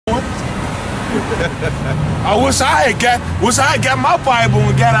I wish I had got my Bible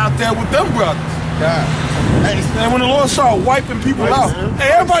and got out there with them brothers. And when the Lord started wiping people out,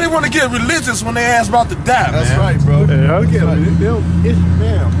 hey, everybody want to get religious when they ask about to die, That's man. right, bro. It's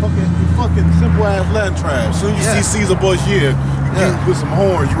fucking simple ass Latin tribes. Soon you see Caesar Borgia, with some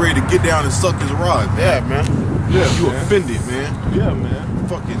horns, you ready to get down and suck his rod. Yeah, man. Yeah, you offended, man. Yeah, man.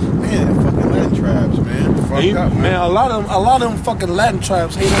 Fucking Latin tribes, man. Man, a lot of them fucking Latin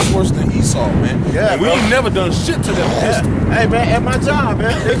tribes hate us worse than Esau, man. Yeah, and we ain't never done shit to them. Hey, man, at my job,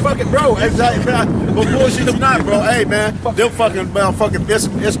 man. They fucking, bro. Exactly, man. But bullshit is not, bro. Hey, man. Them fucking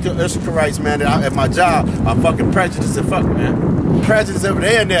Israelites, man, at my job, I'm fucking prejudiced as fuck, man. Prejudiced over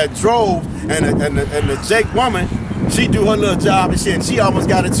there, and they drove, and the Jake woman, she do her little job and shit. And she almost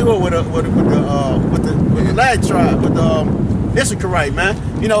got into it with the Latin tribe, with the Issacharite, man.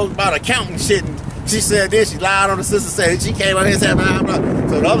 You know, about accounting shit. And she said this, she lied on the sister, said she came out here and said blah, blah.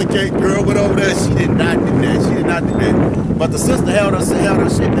 So the other girl went over there, she did not do that. She did not do that. But the sister held her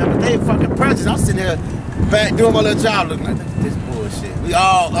shit down. But they fucking prejudiced. I'm sitting here back doing my little job looking like this bullshit. We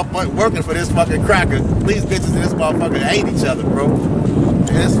all up working for this fucking cracker. These bitches and this motherfucker hate each other, bro. And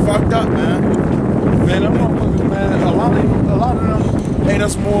it's fucked up, man. Man, them motherfuckers, man, a lot of them hate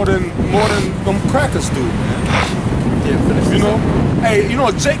us more than them crackers do, man. You know? Hey, you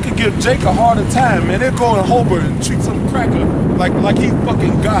know, Jake could give Jake a harder time, man. They'll go in Hobart and treat some cracker like he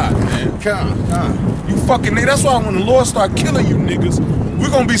fucking God, man. You fucking nigga. That's why when the Lord start killing you niggas, we're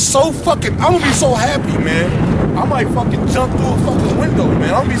gonna be so fucking, I'm gonna be so happy, man. I might fucking jump through a fucking window,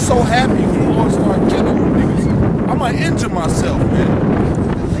 man. I'm gonna be so happy when the Lord start killing you niggas. I might injure myself, man.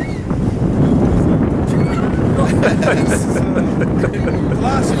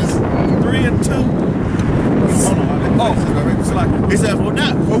 Colossians 3 and 2. He said,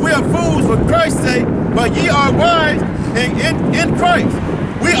 for we are fools for Christ's sake, but ye are wise in Christ.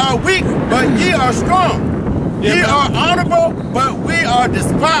 We are weak, but ye are strong. Ye are honorable, but we are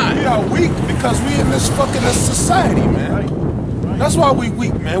despised. We are weak because we in this fucking society, man. That's why we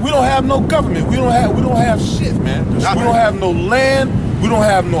weak, man. We don't have no government. We don't have shit, man. We don't have no land. We don't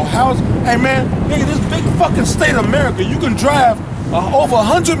have no house. Hey, man, nigga, this big fucking state of America, you can drive over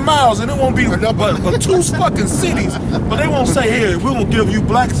 100 miles and it won't be but two fucking cities. But they won't say, here, we won't give you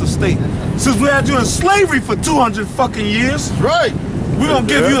blacks a state. Since we had you in slavery for 200 fucking years, right? We're gonna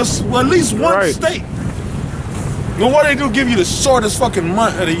give you at least one state. You know what they do? Give you the shortest fucking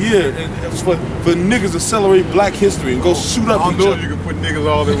month of the year for niggas to celebrate Black History and go shoot up each other. You can put niggas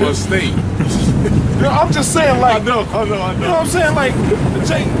all in one state. You know, I'm just saying, like, I know. You know what I'm saying? Like,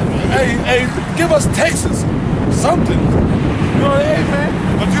 hey, give us Texas, something. You know, hey, man.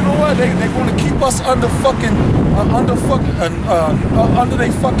 But you know what? They want to keep us under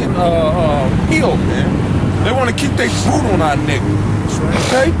they fucking heel, man. They want to keep their boot on our neck.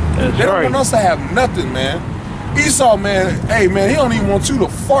 Okay? They don't want us to have nothing, man. Esau, man, hey, man, he don't even want you to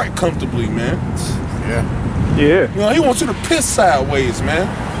fart comfortably, man. Yeah. You know, he wants you to piss sideways, man.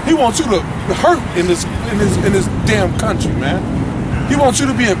 He wants you to hurt in this damn country, man. He wants you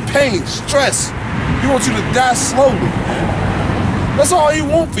to be in pain, stress. He wants you to die slowly, man. That's all he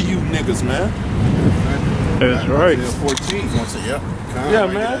wants for you niggas, man. That's right. 14. Yeah,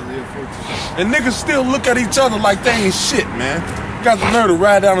 man. And niggas still look at each other like they ain't shit, man. Got the nerve to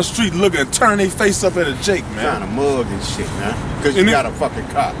ride down the street looking and turn their face up at a Jake, man. Trying to mug and shit, man. Because you got a fucking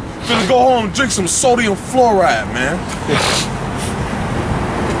cop. Finna go home and drink some sodium fluoride, man.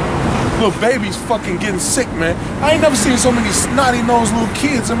 Little babies fucking getting sick, man. I ain't never seen so many snotty-nosed little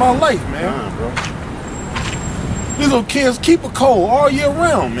kids in my life, man. Bro. These little kids keep a cold all year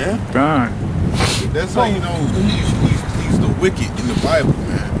round, man. That's how you know he's the wicked in the Bible,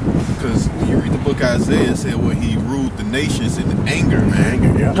 man. Because when you read the book of Isaiah, it said he ruled the nations in anger, man.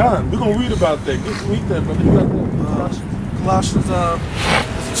 Yeah. John, we're gonna read about that. Read that, brother. You got that? Colossians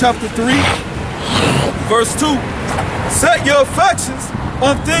chapter 3, verse 2. Set your affections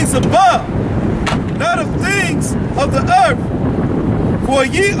on things above, not of things of the earth. For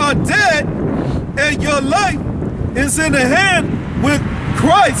ye are dead, and your life is in the hand with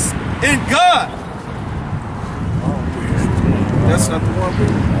Christ in God. That's not the one.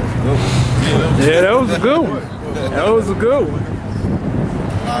 Yeah, that was a good one. That was a good one.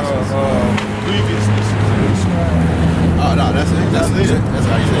 Oh no, that's it. That's how you say it.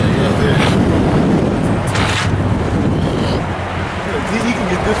 Yeah. He can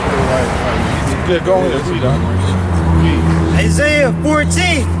get this one right. Yeah, go ahead. Isaiah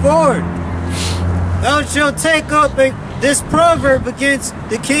 14:4. Thou shalt take up this proverb against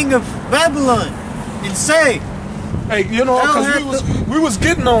the king of Babylon and say, hey, you know, because we was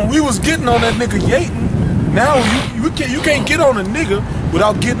getting on that nigga Yaten. Now you can't get on a nigga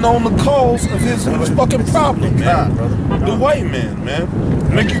without getting on the cause of his fucking problem, man. The white man, man.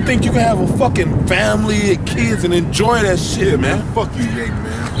 Make you think you can have a fucking family and kids and enjoy that shit, man. Fuck you, Jake,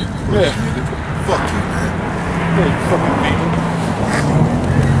 man. Yeah. Fuck you, man. Hey, fucking people.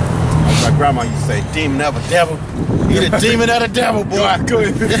 My grandma used to say, demon of a devil. You the demon of the devil, boy.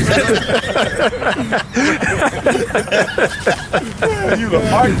 You the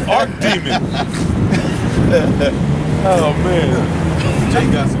art demon. Oh man. Jay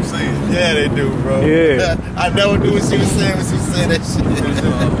got some saying. Yeah, they do, bro. Yeah. I never knew what she was saying when she said that shit.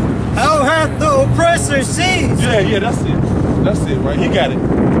 How hath the oppressor seized? Yeah, that's it. That's it, right? He got it.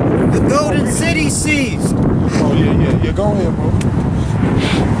 The golden city seized. Oh yeah. Go ahead, bro.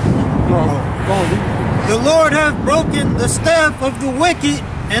 No, go on. The Lord hath broken the staff of the wicked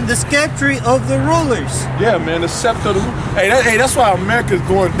and the sceptre of the rulers. Yeah, man, the scepter of the hey, that's why America's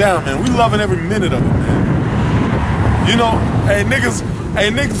going down, man. We loving every minute of it, man. You know, niggas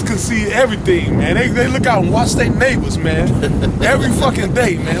can see everything, man. They look out and watch their neighbors, man. Every fucking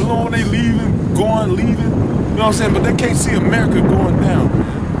day, man. Long they leaving, going, leaving. You know what I'm saying? But they can't see America going down,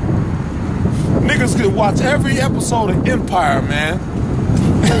 man. Niggas can watch every episode of Empire, man.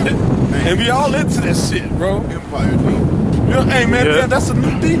 And we all into that shit, bro. Empire demon. You know, hey, man, Yeah. that's a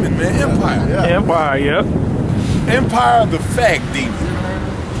new demon, man. Empire. Yeah. Empire, yep. Empire, the fag demon.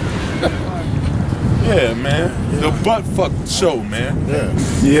 Yeah, man. The butt fuck show, man. Yeah.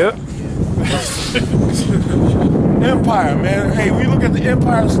 Yep. Empire, man. Hey, we look at the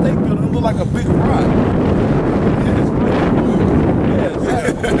Empire State Building, it look like a big rock. Yeah,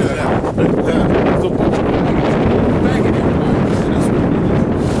 exactly. It's a bunch of faggot empire. That's what it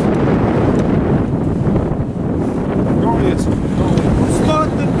is. Go ahead.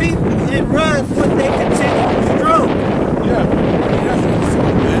 Slaught the people in wrath, but they continue strong. Yeah. That's what's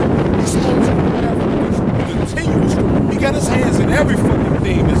up, man. He's supposed to continuous. He got his hands in every fucking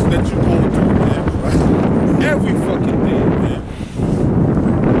thing that you going through, man. Every fucking thing, man.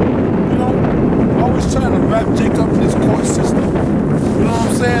 You know, always trying to wrap Jacob in his court system. You know what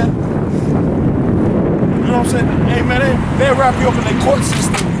I'm saying? You know what I'm saying? Hey, man, they wrap you up in their court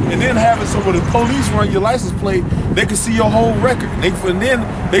system and then have it so when the police run your license plate, they can see your whole record. And then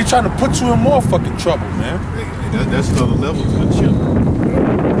they trying to put you in more fucking trouble, man. That's another level to the chip.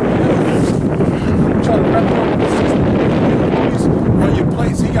 Trying to wrap you up in the system. Police run your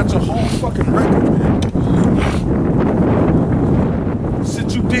plates, he got your whole fucking record, man.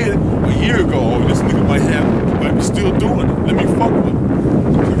 Shit you did a year ago, oh, this nigga might be still doing it. Let me fuck with him.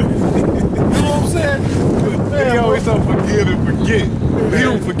 You know what I'm saying? He always don't forgive and forget. He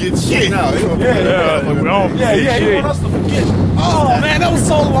don't forget shit. No, he don't Yeah, We don't yeah, forget he shit. want us to forget. Oh man, that was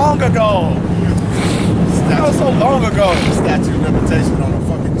so long ago. That was so long ago. statute of limitation on a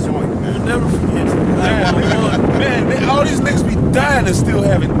fucking joint, man. Never forget. Man, all these niggas be dying and still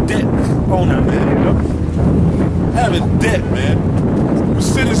having debt on them, man. Having debt, man. We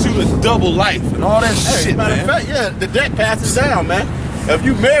sentence you to double life and all that shit, Matter man. of fact, yeah, the debt passes down, man. If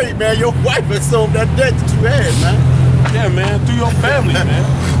you married, man, your wife assumed that debt that you had, man. Yeah, man, through your family, man.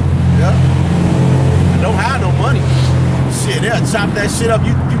 Yeah. Don't hide no money. Shit, they'll chop that shit up.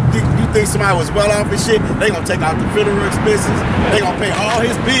 You think somebody was well off and shit, they gonna take out the funeral expenses, they gonna pay all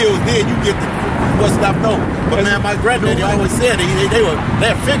his bills, then you get what's left over. But man, my granddaddy always said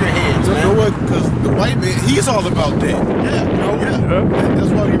they're figureheads, You man. know what? Because the white man, he's all about that. Yeah, You know? yeah.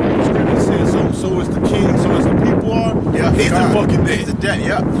 That's why we read the scripture says so is the king, so is the people are. Yeah, he's in fucking He's debt. in debt,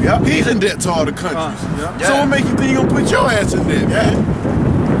 yeah. He's in debt to all the countries. Yeah. So what make you think you gonna put your ass in debt, man?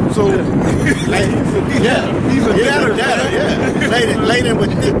 So he's a debtor, Yeah. Laden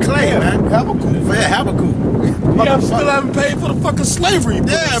with Nick Clay, man. Habakkuk. Yeah, Habakkuk. Yeah, I'm still haven't paid for the fucking slavery.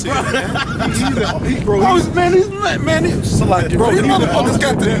 Yeah, bro. These motherfuckers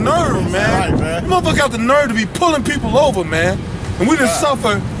got the nerve, man. Right, man. These motherfuckers got the nerve to be pulling people over, man. And we done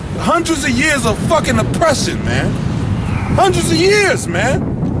suffer hundreds of years of fucking oppression, man. Hundreds of years, man.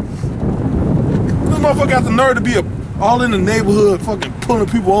 This motherfucker got the nerve to be all in the neighborhood, fucking pulling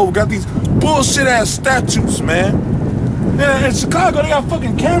people over. Got these bullshit ass statues, man. Yeah, in Chicago they got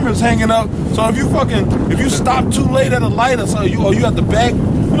fucking cameras hanging up. So if you stop too late at a light or you at the back, you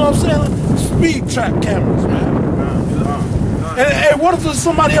know what I'm saying? Speed trap cameras, man. And what if there's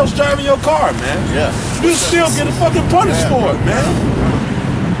somebody else driving your car, man? Yeah. You still get fucking punished for it, man.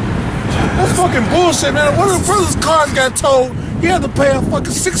 That's fucking bullshit, man. One of the brother's cars got towed. He had to pay a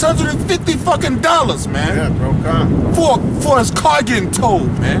fucking $650 fucking dollars, man. Yeah, bro, come. For his car getting towed,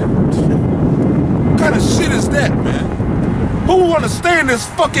 man. What kind of shit is that, man? Who would want to stay in this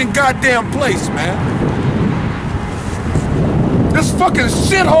fucking goddamn place, man? This fucking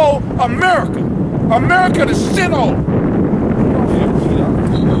shithole America. America the shit on.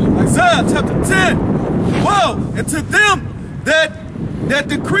 Isaiah chapter 10. Woe unto them that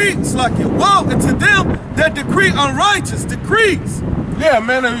decree, woe unto them that decree unrighteous decrees. Yeah,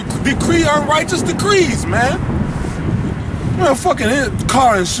 man, decree unrighteous decrees, man. Man, fucking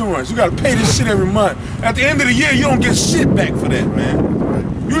car insurance. You gotta pay this shit every month. At the end of the year, you don't get shit back for that,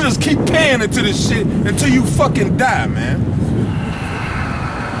 man. You just keep paying into this shit until you fucking die, man.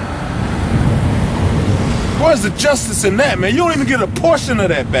 Where's the justice in that, man? You don't even get a portion of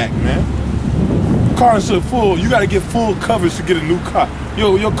that back, man. Car insurance full, you gotta get full coverage to get a new car.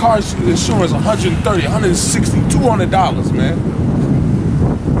 Your car insurance $130, $160, $200, man.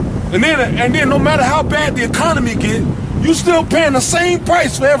 And then no matter how bad the economy get, you still paying the same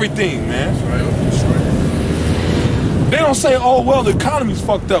price for everything, man. That's right. They don't say, oh, well, the economy's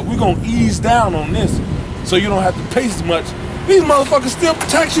fucked up. We're going to ease down on this so you don't have to pay as much. These motherfuckers still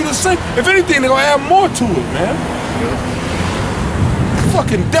tax you the same. If anything, they're going to add more to it, man. Yeah.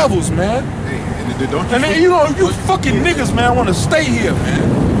 Fucking devils, man. Hey, and then, you fucking niggas, man, want to stay here,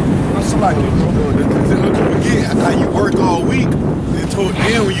 man. That's like it, bro. Don't forget how you work all week.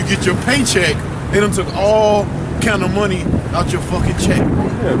 Then when you get your paycheck, they done took all kind of money out your fucking check, bro.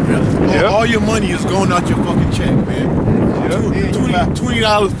 Yeah. All your money is going out your fucking check, man.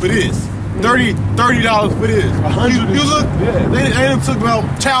 $20 for this. $30 for this. You look, they done took about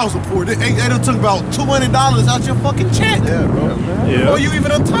child support. They done took about $200 out your fucking check. Yeah, bro. Yeah. Before you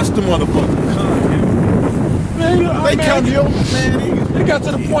even untouched the motherfucker. Man, it got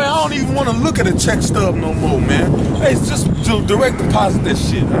to the point I don't even want to look at a check stub no more, man. Hey, it's just direct deposit that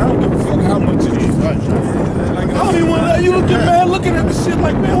shit. I don't give a fuck how much it is. Like, I don't even want to. You get mad looking at the shit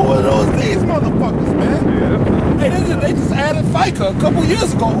like, man, who are these motherfuckers, man? Yeah. Hey, they just added FICA a couple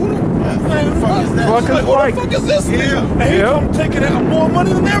years ago. Who the fuck is that? Who the fuck is this? Yeah. And he come taking out more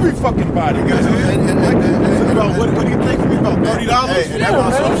money than every fucking body. What do you think for me about $30?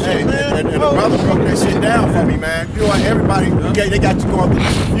 And the brother broke that shit down for me, man. You know what? Everybody, they got you going through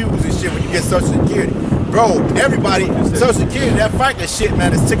these reviews and shit when you get Social Security. Bro, everybody, Social Security, that FICA shit,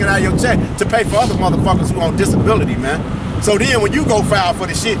 man, is taking out your check to pay for other motherfuckers who on disability, man. So then when you go file for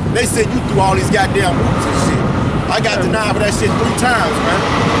the shit, they send you through all these goddamn hoops and shit. I got denied for that shit 3 times, man.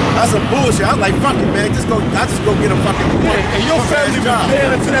 That's some bullshit. I was like, fuck it, man. I just go get a fucking and your family been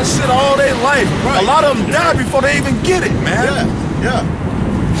paying into that shit all their life. Right. A lot of them die before they even get it, man. Yeah.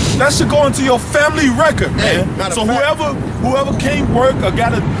 That should go into your family record, man. So whoever can't work or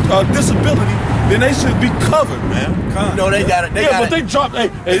got a disability, then they should be covered, man. No, they got it. But they drop.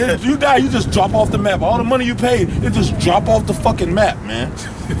 Hey, you die, you just drop off the map. All the money you paid, it just drop off the fucking map, man.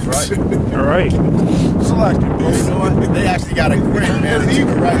 That's right. All right. Select it, bro. You know what? They actually got a grant, man. That you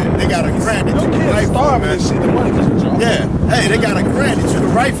can write. They got a grant that you can write for, man. Shit, the money just drop. Yeah. Hey, they got a grant that you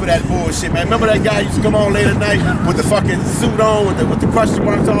can write for that bullshit, man. Remember that guy used to come on late at night with the fucking suit on, with the question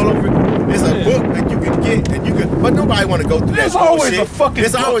marks all over it? There's a book that you can get, and you can, but nobody want to go through that bullshit. There's always a fucking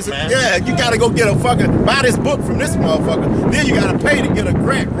There's always book, man. Yeah, you gotta go get a fucking, buy this book from this motherfucker. Then you gotta pay to get a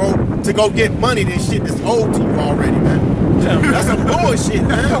grant, bro, to go get money that shit that's owed to you already, man. That's some bullshit,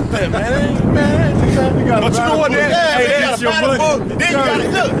 man. But you know what? Then you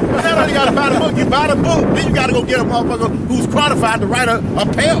not only gotta buy the book, you buy the book, then you gotta go get a motherfucker who's qualified to write a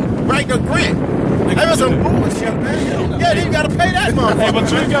grant. That was some bullshit, man. Yeah, then you gotta pay that motherfucker. Hey,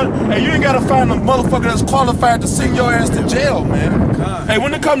 but you ain't gotta find a motherfucker that's qualified to send your ass to jail, man. Hey,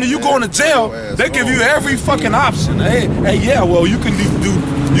 when it comes to you going to jail, they give you every fucking option. Hey, yeah, well, you can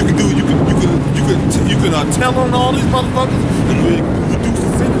tell on all these motherfuckers and we reduce the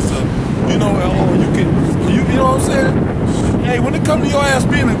sentence of, you know what I'm saying? Hey, when it comes to your ass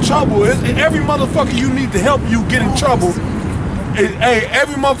being in trouble, every motherfucker you need to help you get in trouble. Hey,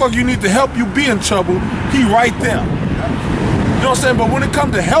 every motherfucker you need to help you be in trouble, he right there. You know what I'm saying? But when it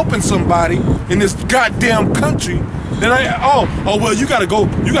comes to helping somebody in this goddamn country, then well, you gotta go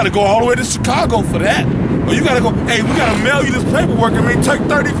all the way to Chicago for that. Or you gotta go, hey, we gotta mail you this paperwork and it may take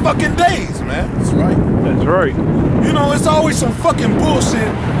 30 fucking days, man. That's right. That's right. You know, it's always some fucking bullshit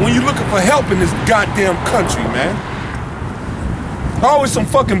when you're looking for help in this goddamn country, man. Always some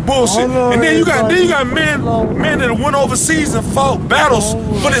fucking bullshit. And then you got men that went overseas and fought battles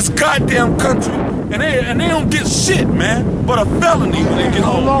for this goddamn country. And they don't get shit, man, but a felony when they get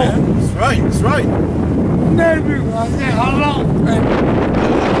home, man. That's right, that's right. You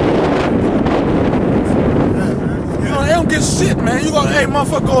know, they don't get shit, man. You go, hey,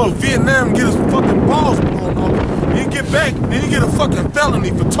 motherfucker, go to Vietnam and get his fucking balls blown off. Then you get back, then you get a fucking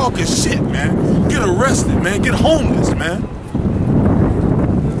felony for talking shit, man. Get arrested, man. Get homeless, man.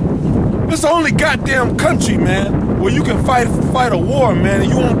 It's the only goddamn country, man, where you can fight a war, man, and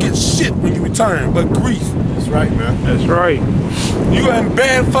you won't get shit when you return, but grief. That's right, man. That's right. You got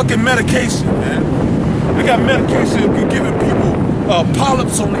bad fucking medication, man. They got medication giving people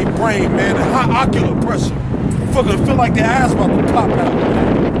polyps on their brain, man, and high ocular pressure. Fucking feel like their eyes about to pop out,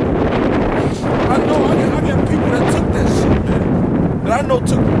 man. I know, I got people that took that shit, man. That I know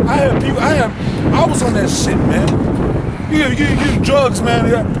took. I was on that shit, man. You drugs, man.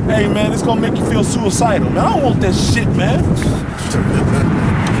 Hey, man, it's gonna make you feel suicidal, man. I don't want that shit, man.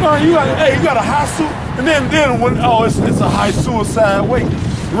 You got a high and then when it's a high suicide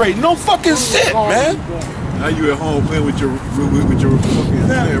rate. No fucking shit, man. Now you at home playing with your fucking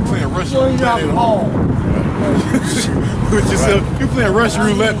playing Russian roulette at home. With yourself, you playing Russian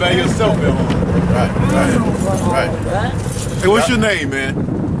roulette by yourself at home. Right. Hey, what's your name, man?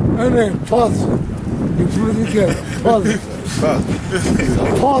 My name Puzzle. You really get Puzzle.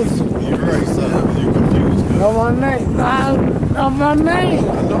 Puzzle. You're right, son. You confused. Not my name. Not my name.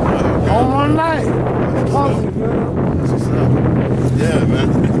 On my name. Puzzle, Yeah, man.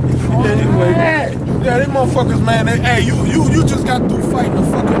 Anyway, yeah, they motherfuckers, man. You just got through fighting a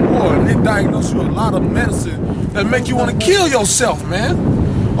fucking war, and they diagnosed you with a lot of medicine that make you want to kill yourself, man.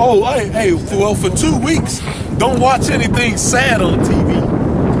 Oh, well, for 2 weeks, don't watch anything sad on TV.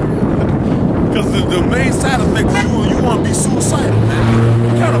 Because the main side effect is you want to be suicidal, man.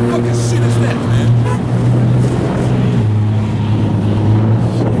 What kind of fucking shit is that, man?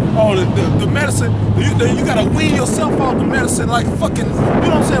 Oh, the medicine, you gotta wean yourself off the medicine like fucking, you know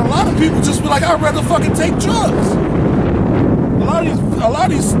what I'm saying? A lot of people just be like, I'd rather fucking take drugs. A lot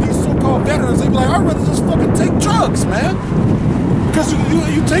of these so-called veterans, they be like, I'd rather just fucking take drugs, man. Because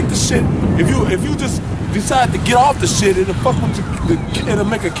you take the shit, if you just decide to get off the shit, it'll fuck with it'll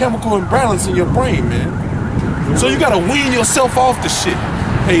make a chemical imbalance in your brain, man. So you gotta wean yourself off the shit.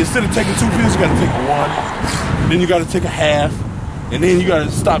 Hey, instead of taking 2 pills, you gotta take 1, then you gotta take a half, and then you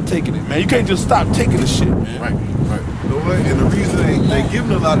gotta stop taking it, man. You can't just stop taking the shit, man. Right. You know what? And the reason they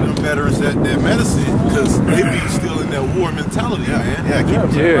giving a lot of them veterans that medicine, because they be still in that war mentality, man. Yeah,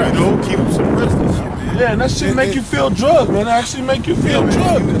 keep them suppressed and shit, man. Yeah, and that shit make you feel drugged, man. It actually make you feel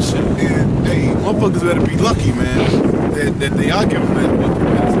drugged and shit. And hey, motherfuckers better be lucky, man, that they are giving that fucking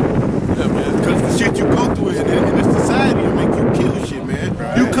medicine. Yeah, man. Because the shit you go through in this society will make you kill shit, man.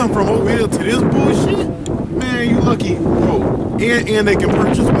 Right. You come from over here to this bullshit, man, you lucky, bro. And they can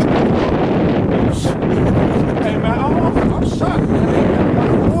purchase weapons. Hey, man, I'm shocked, man. They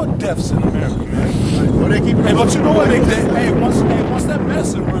got more deaths in America, man. Hey, but you know what? Once that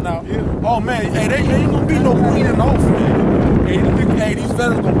medicine run out, oh man, hey, they ain't gonna be no weaning off, man. Hey, these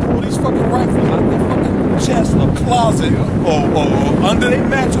veterans gonna pull these fucking rifles out their fucking chest or closet or under their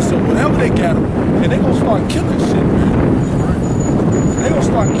mattress or whatever they got them, and they gonna start killing shit, man. They gonna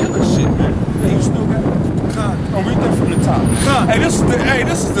start killing shit, man. Hey, you still got it? I'll read that from the top. Hey, this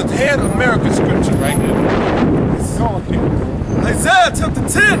is the head American scripture right here. Go on, kid. Isaiah chapter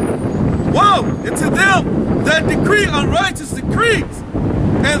 10. Woe unto them that decree unrighteous decrees,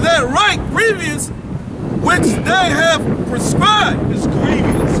 and that write grievous which they have prescribed. It's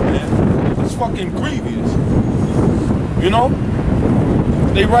grievous, man. It's fucking grievous. You know?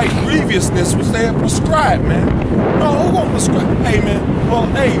 They write grievousness which they have prescribed, man. No, who gonna prescribe? Hey, man. Well,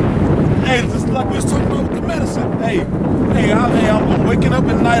 hey, just like we was talking about with the medicine. I'm waking up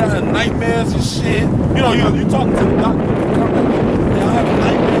at night. I have nightmares and shit. You know, you talking to the doctor. I have a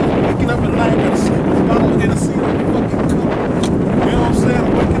nightmare. Waking up at night, I gotta sleep with a bottle of Hennessy on the fucking cup. You know what I'm saying?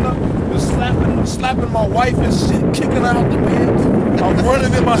 I'm waking up, just slapping my wife and shit, kicking her out the bed. I'm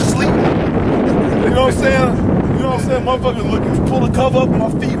running in my sleep. You know what I'm saying? Motherfuckers looking, pull the cover up, my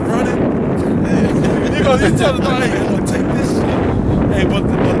feet running. You tell the doctor, hey, I'm gonna take this shit. Hey, but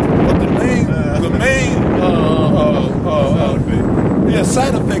the main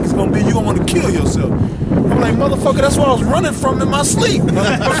side effect is gonna be you gonna want to kill yourself. I'm like, motherfucker, that's what I was running from in my sleep. You know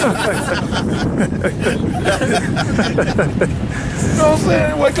what I'm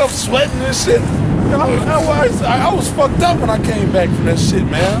saying? Wake up sweating and shit. I was fucked up when I came back from that shit,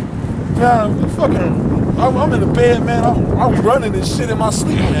 man. I'm in the bed, man. I'm running and shit in my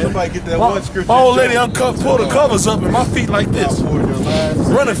sleep, man. Somebody get that one scripture. My old lady pull the covers up and my feet like this.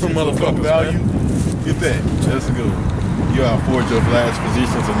 Running from motherfuckers, value. man. Get that. That's a good one. You outforge your last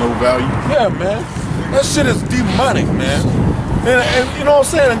positions of no value. Yeah, man. That shit is demonic, man. And you know what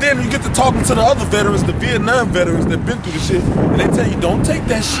I'm saying? And then you get to talking to the other veterans, the Vietnam veterans that been through the shit, and they tell you, don't take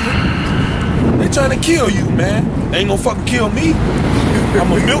that shit. They trying to kill you, man. They ain't gonna fucking kill me.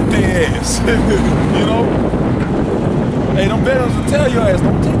 I'ma milk their ass. You know? Hey, them veterans will tell your ass,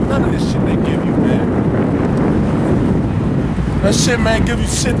 don't take none of this shit they give you, man. That shit, man, give you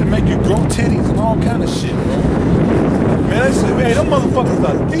shit to make you grow titties and all kind of shit, bro. Man, they say, man, them motherfuckers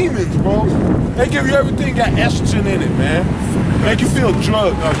are demons, bro. They give you everything got estrogen in it, man. Make you feel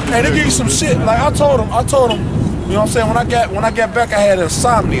drugged. Hey, they give you some shit. Like I told them, you know what I'm saying? When I got back, I had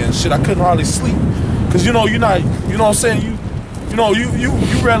insomnia and shit. I couldn't hardly sleep. Cause you know, you're not, you know what I'm saying? You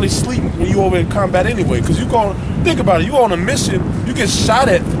rarely sleep when you over in combat anyway. Cause you go, think about it, you on a mission, you get shot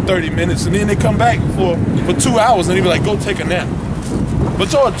at for 30 minutes and then they come back for 2 hours and they be like, go take a nap.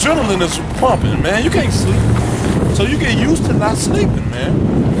 But your adrenaline is pumping, man. You can't sleep. So you get used to not sleeping, man.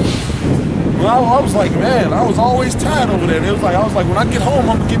 Well, I was like, man, I was always tired over there. And I was like, when I get home,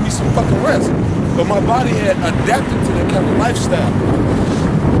 I'm gonna give me some fucking rest. But my body had adapted to that kind of lifestyle.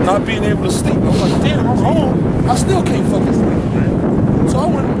 Not being able to sleep. I was like, damn, I'm home. I still can't fucking sleep, man. So I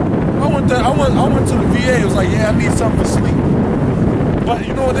went to the VA. It was like, yeah, I need something to sleep. But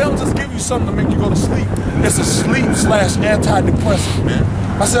you know what? They don't just give you something to make you go to sleep. It's a sleep/antidepressant, man.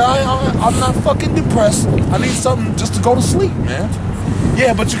 I said, I'm not fucking depressed. I need something just to go to sleep, man.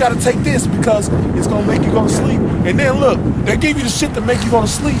 Yeah, but you gotta take this because it's gonna make you go to sleep. And then look, they give you the shit to make you go to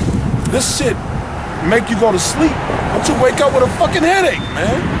sleep. This shit make you go to sleep, but you wake up with a fucking headache,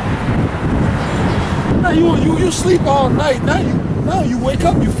 man. Now you sleep all night. Now you wake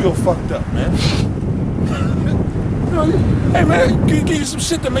up, you feel fucked up, man. Hey man, can give you some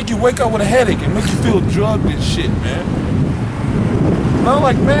shit to make you wake up with a headache and make you feel drugged and shit, man. And I'm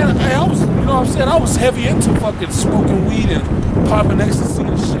like, man, hey, I was, you know what I'm saying? I was heavy into fucking smoking weed and popping ecstasy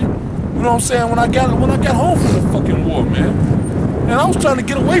and shit. You know what I'm saying? When I got home from the fucking war, man. And I was trying to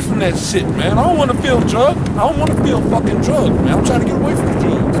get away from that shit, man. I don't want to feel drugged. I don't want to feel fucking drugged, man. I'm trying to get away from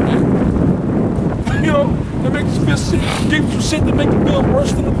drugs, man. You know, that makes you feel shit, give you shit to make you feel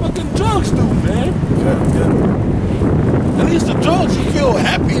worse than the fucking drugs do, man. At least the drugs, you feel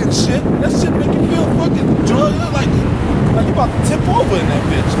happy and shit. That shit make you feel fucking drugged. Like you about to tip over in that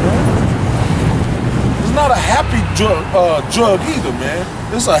bitch, man. It's not a happy drug either, man.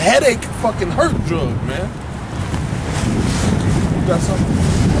 It's a headache fucking hurt drug, man. You got something?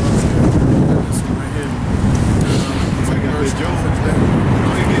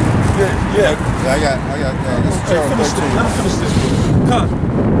 Yeah. I got Finish this.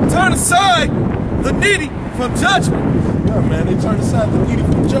 Turn aside the needy from judgment. Yeah, man, they turn aside the needy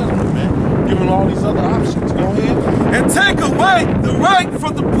from judgment, man. Give them all these other options. Go ahead. And take away the right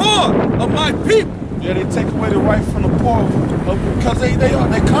from the poor of my people. Yeah, they take away the right from the poor because they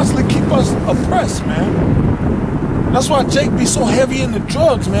constantly keep us oppressed, man. That's why Jake be so heavy into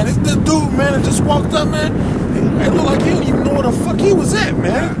drugs, man. This dude, man, that just walked up, man. It looked like he didn't even know where the fuck he was at,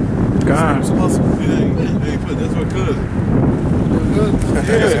 man. God. Hey, that's what cousin.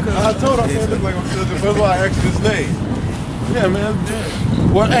 Yeah, I told him I look like my cousin. That's why I asked his name. Yeah, man.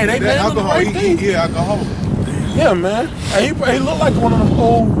 Well, hey, they alcohol, the right thing. He alcoholic. Yeah, man. Hey, he looked like one of them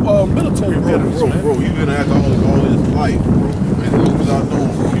old military veterans, man. Bro, he been an alcoholic all his life, bro. As long as I know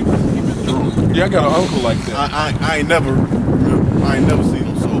him, he been drunk. Yeah, I got an uncle like that. I ain't never seen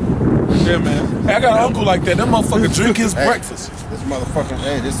him sober. Yeah, man. Hey, I got an uncle like that. That motherfucker drink his breakfast. This motherfucker,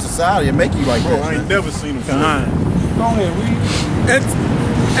 hey, this society will make you like Bro, that. I ain't never seen him sober. Go ahead, read.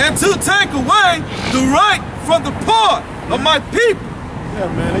 And to take away the right from the poor of my people. Yeah,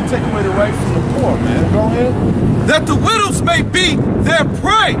 man. They take away the right from the poor, man. Go ahead. That the widows may be their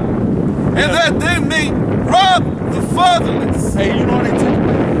prey, and that they may rob the fatherless. Hey, you know what they take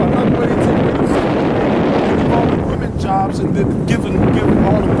away? Another way they take away the right. They give all the women jobs and then giving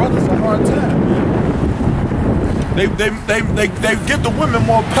all the brothers a hard time, man. They give the women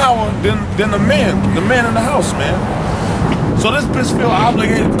more power than the man in the house, man. So this bitch feel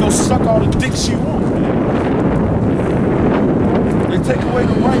obligated to go suck all the dick she wants, man. They take away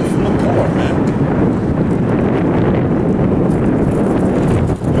the right from the poor, man.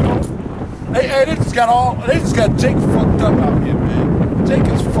 You know? Hey, they just got Jake fucked up out here, man. Jake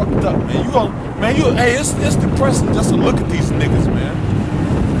is fucked up, man. Hey, it's depressing just to look at these niggas, man.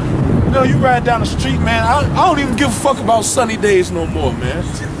 You know, you ride down the street, man. I don't even give a fuck about sunny days no more, man.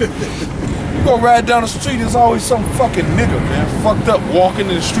 You go ride down the street, there's always some fucking nigga, man, fucked up, walking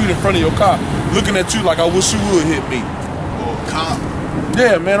in the street in front of your car, looking at you like, I wish you would hit me. Or a cop.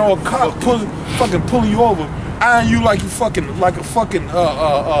 Yeah, man, or a cop pulling you over, eyeing you like a fucking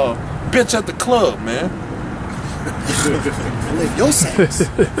bitch at the club, man. Live your sex.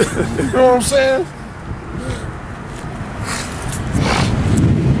 You know what I'm saying?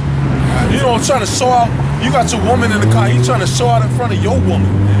 You know, trying to show out. You got your woman in the car. You trying to show out in front of your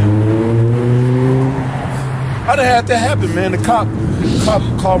woman, man. I done had that happen, man. The cop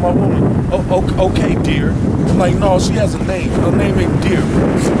called my woman. Oh, okay, dear. I'm like, no, she has a name. Her name ain't Dear,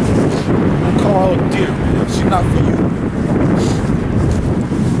 man. Don't call her Dear, man. She not for you.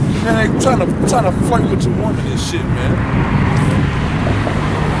 Man, they trying to flirt with your woman and shit, man.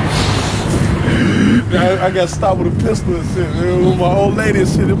 I got stopped with a pistol and shit. With my old lady and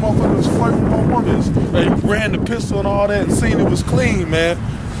shit. That motherfucker was flirting with my woman. They ran the pistol and all that and seen it was clean, man.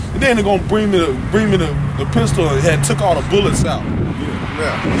 And then they're gonna bring me the pistol and had took all the bullets out.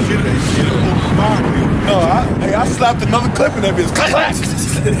 No, I slapped another clip in that bitch.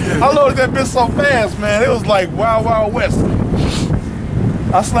 I loaded that bitch so fast, man. It was like Wild Wild West.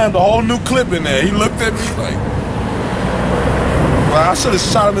 I slammed a whole new clip in there. He looked at me like, well, I should have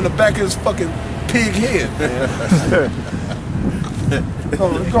shot him in the back of his fucking pig head, man. Go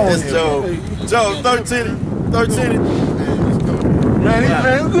on It's here, Joe. man. Joe, 13.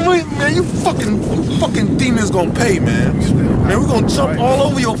 Man, you fucking demons gonna pay, man. Man, we're gonna jump all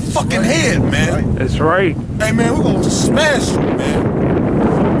over your fucking head, man. That's right. Hey, man, we're gonna smash you, man.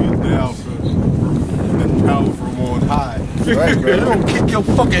 Down from power from on high. Right, We're gonna kick your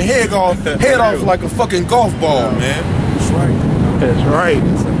fucking head off like a fucking golf ball, man. That's right.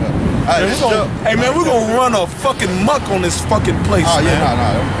 Hey, man, we're gonna run a fucking muck on this fucking place, Oh, man. yeah,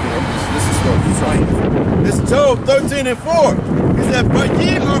 no. This is what you're trying. It's Job 13 and 4. He said, but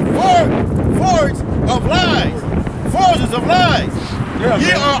ye are forged of lies. Forgers of lies. Yeah, Ye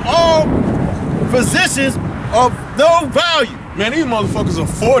man. are all physicians of no value. Man, these motherfuckers are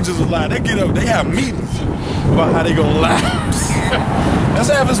forgers of lie. They get up, they have meetings about how they gonna lie. Let's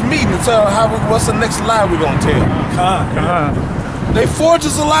have this meeting and tell what's the next lie we're gonna tell. They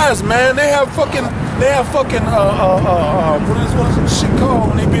forgers of lies, man. They have fucking what is the shit called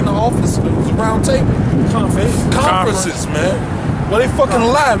when they be in the office? It was a round table. Conferences, man. Well, they fucking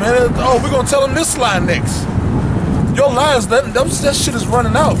lie, man. Oh, we're gonna tell them this lie next. Your lies, that shit is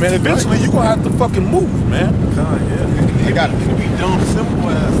running out, man. Eventually, you're gonna have to fucking move, man. They got to be dumb, simple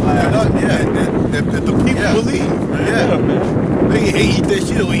ass lies. That the people believe, man. Yeah, man. They eat that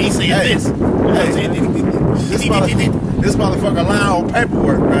shit or he said this. This motherfucker lying on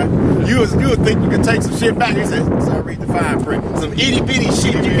paperwork, man. You would think you could take some shit back. He said, so I read the fine print. Some itty bitty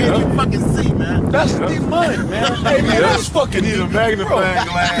shit you can't even fucking see, man. That's demonic, man. Hey, man, that's fucking Need a magnifying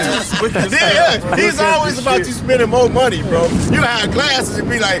glass. He's always about you spending more money, bro. You have glasses and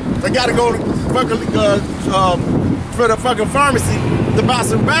be like, I gotta go to fucking for the fucking pharmacy to buy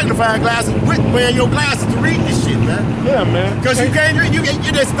some magnifying glasses with wearing your glasses to read this shit, man. Yeah, man. Because you can't read,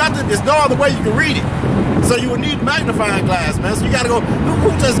 there's no other way you can read it. So you would need magnifying glass, man. So you gotta go,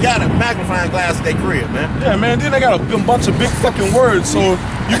 who just got a magnifying glass at their crib, man? Yeah, man. Then they got a bunch of big fucking words, so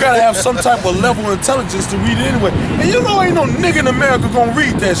you gotta have some type of level of intelligence to read it anyway. And you know ain't no nigga in America gonna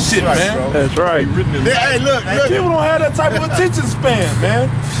read that shit, Right, man. bro. That's right. Hey, look. People don't have that type of attention span, man.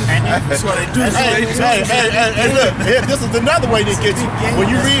 That's what they do. Hey, look, here, this is another way they get you. When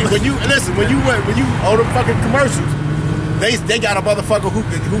you on the fucking commercials, they got a motherfucker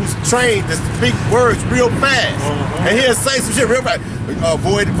who's trained to speak words real fast, and he'll say some shit real fast.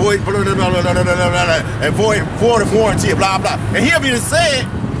 Void, blah, blah, blah, blah, blah, blah, blah, blah, and void of warranty, blah blah. And he'll be saying,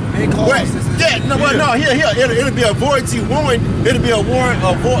 it'll be a warranty warrant. It'll be a warrant.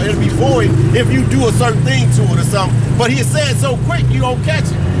 It'll be void if you do a certain thing to it or something. But he said so quick you don't catch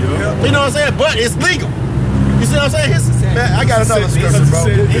it. You know what I'm saying? But it's legal. You see what I'm saying? Man, I got another scripture, bro.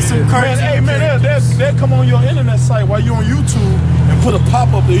 It's some cards. Hey, man, they'll come on your internet site while you're on YouTube and put a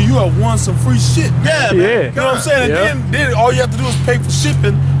pop-up that you have won some free shit. Yeah, man. Yeah. You know what I'm saying? And then all you have to do is pay for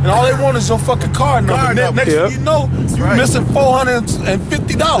shipping, and all you want is your fucking card number. Next thing you know, you're missing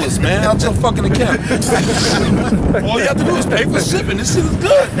 $450, man, out your fucking account. All you have to do is pay for shipping. This shit is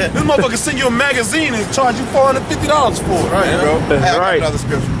good. This motherfucker send you a magazine and charge you $450 for it. Right, bro. That's I got right. another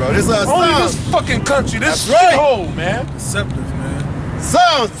scripture, bro. This Only this fucking country, this That's right. shithole, man. Deceptive, man.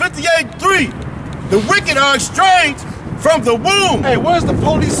 Psalms 58:3. The wicked are estranged from the womb. Hey, where's the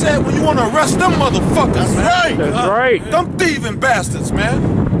police at when you want to arrest them motherfuckers, man? Right. That's right. Them thieving bastards,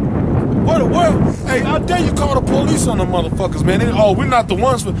 man. Hey, I dare you call the police on them motherfuckers, man. We're not the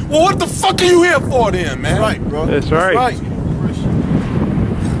ones for. Well, what the fuck are you here for then, man? Right, bro. That's right.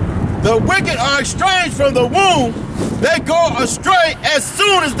 The wicked are estranged from the womb. They go astray as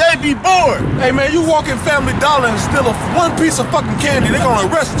soon as they be born. Hey, man, you walk in Family Dollar and steal one piece of fucking candy, they're gonna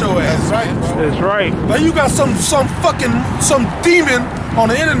arrest your ass. That's right, bro. That's right. Like you got some demon on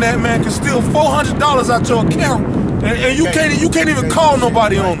the internet, man, can steal $400 out your account, and you can't even call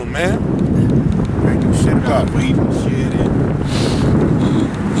nobody on them, man. Ain't do shit about it. Wait and shit and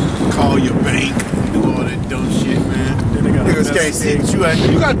call your bank, do all that dumb shit, man. Niggas can't see that you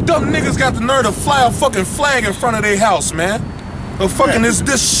ain't. You got dumb niggas got the nerve to fly a fucking flag in front of their house, man. Of fucking this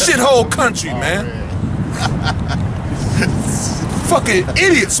shithole country, man. Fucking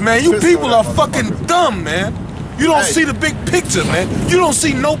idiots, man. You people are fucking dumb, man. You don't see the big picture, man. You don't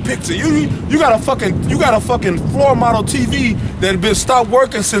see no picture. You got a fucking floor model TV that been stopped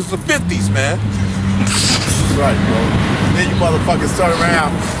working since the 50s, man. That's right, bro. Then you motherfuckers turn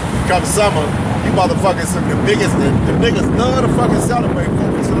around, come summer, you motherfuckers some of the biggest, the niggas love to fucking celebrate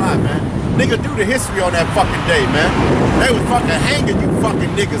 4th of July, man. Nigga do the history on that fucking day, man. They was fucking hanging you fucking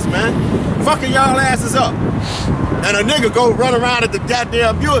niggas, man. Fucking y'all asses up. And a nigga go run around at the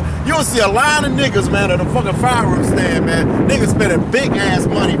goddamn, you'll see a line of niggas, man, at a fucking fireworks stand, man. Niggas spending big ass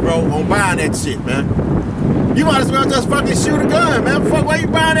money, bro, on buying that shit, man. You might as well just fucking shoot a gun, man. Fuck, why you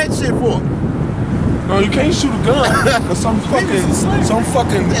buying that shit for? No, you can't shoot a gun, cause some fucking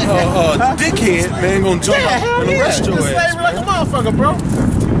dickhead, man, gonna jump out and arrest your ass, slavery like a motherfucker, bro.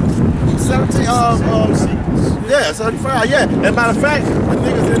 17, yeah, 75, yeah. As a matter of fact, the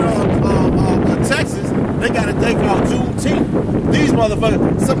niggas in Texas, they got a day called Juneteenth. These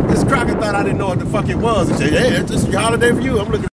motherfuckers, this cracker thought I didn't know what the fuck it was. And said, yeah, it's just a holiday for you. I'm looking